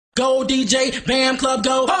Go DJ, bam, club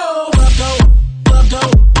go, oh, club go, club go,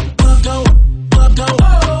 club go, club go,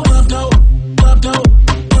 oh, club go, club go,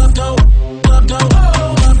 club go, club go,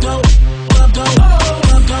 oh, club go, club go, oh,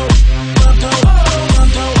 club go, club go, oh,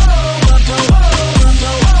 club go, club go, club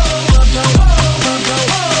go, club go, club go, club go,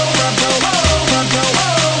 club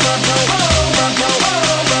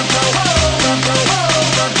go,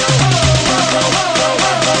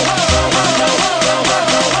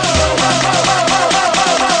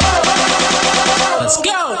 let's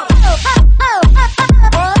go.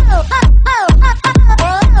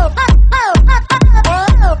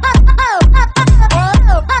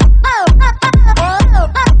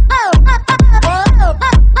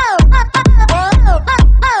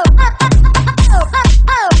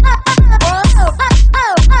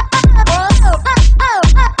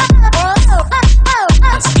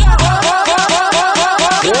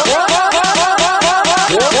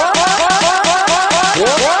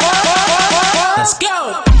 Let's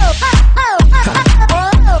go!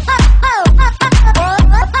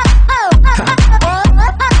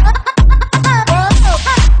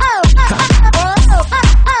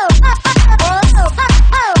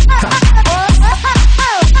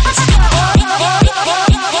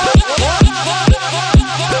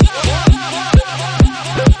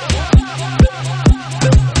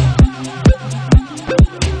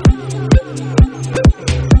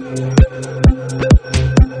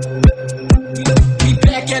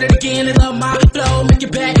 At it again, they love my flow. Make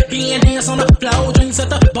it back, be and dance on the floor. Drinks at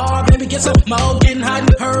the bar, baby, get some more. Getting hot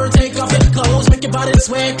and her, take off your clothes. Make your body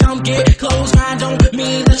sweat, come get close. Mind don't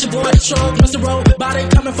mean that your boy stroke. Mr. Body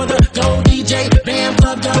coming for the go DJ, bam,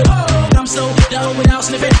 club go. Oh, I'm so dope without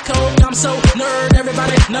sniffing coke. I'm so nerd,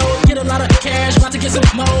 everybody know. Get a lot of cash, about to get some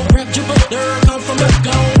more. Rep Jupiter, come from the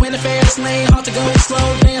go. In the fast lane, hard to go slow.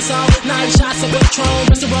 Dance all night, shots of Patron.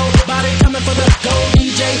 Mr. Body coming for the go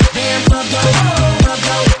DJ.